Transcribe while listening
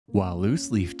While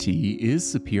loose leaf tea is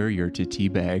superior to tea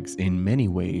bags in many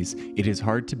ways, it is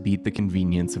hard to beat the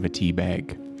convenience of a tea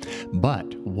bag.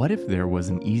 But what if there was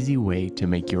an easy way to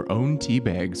make your own tea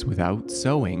bags without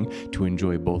sewing to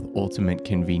enjoy both ultimate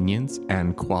convenience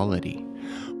and quality?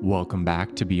 Welcome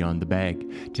back to Beyond the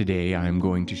Bag. Today I'm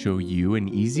going to show you an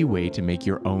easy way to make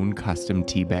your own custom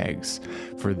tea bags.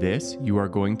 For this, you are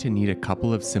going to need a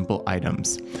couple of simple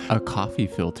items: a coffee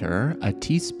filter, a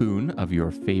teaspoon of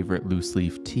your favorite loose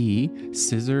leaf tea,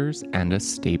 scissors, and a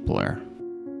stapler.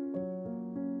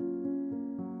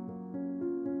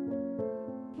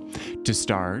 To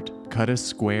start, cut a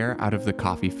square out of the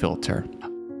coffee filter.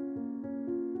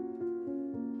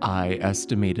 I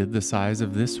estimated the size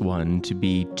of this one to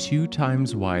be 2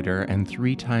 times wider and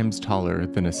 3 times taller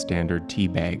than a standard tea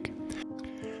bag.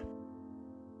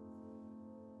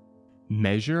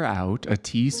 Measure out a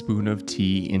teaspoon of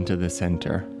tea into the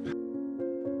center.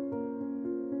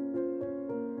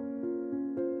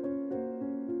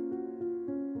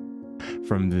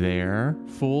 From there,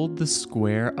 fold the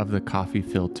square of the coffee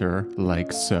filter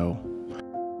like so.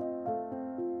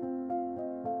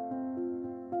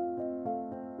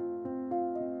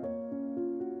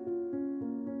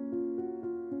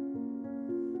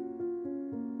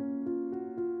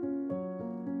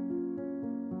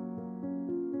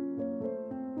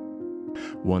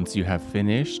 Once you have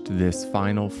finished this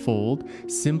final fold,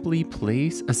 simply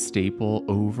place a staple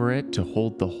over it to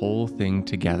hold the whole thing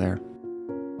together.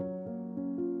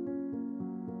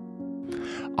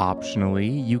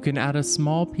 Optionally, you can add a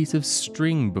small piece of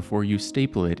string before you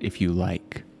staple it if you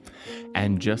like.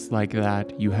 And just like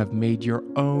that, you have made your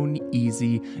own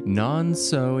easy,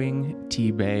 non-sewing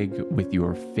tea bag with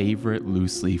your favorite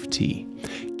loose leaf tea.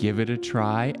 Give it a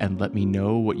try and let me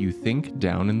know what you think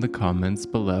down in the comments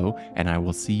below, and I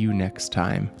will see you next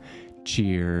time.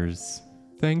 Cheers!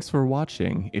 Thanks for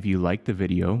watching. If you liked the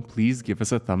video, please give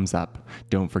us a thumbs up.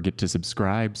 Don't forget to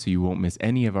subscribe so you won't miss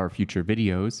any of our future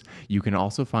videos. You can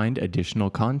also find additional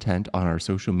content on our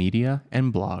social media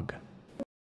and blog.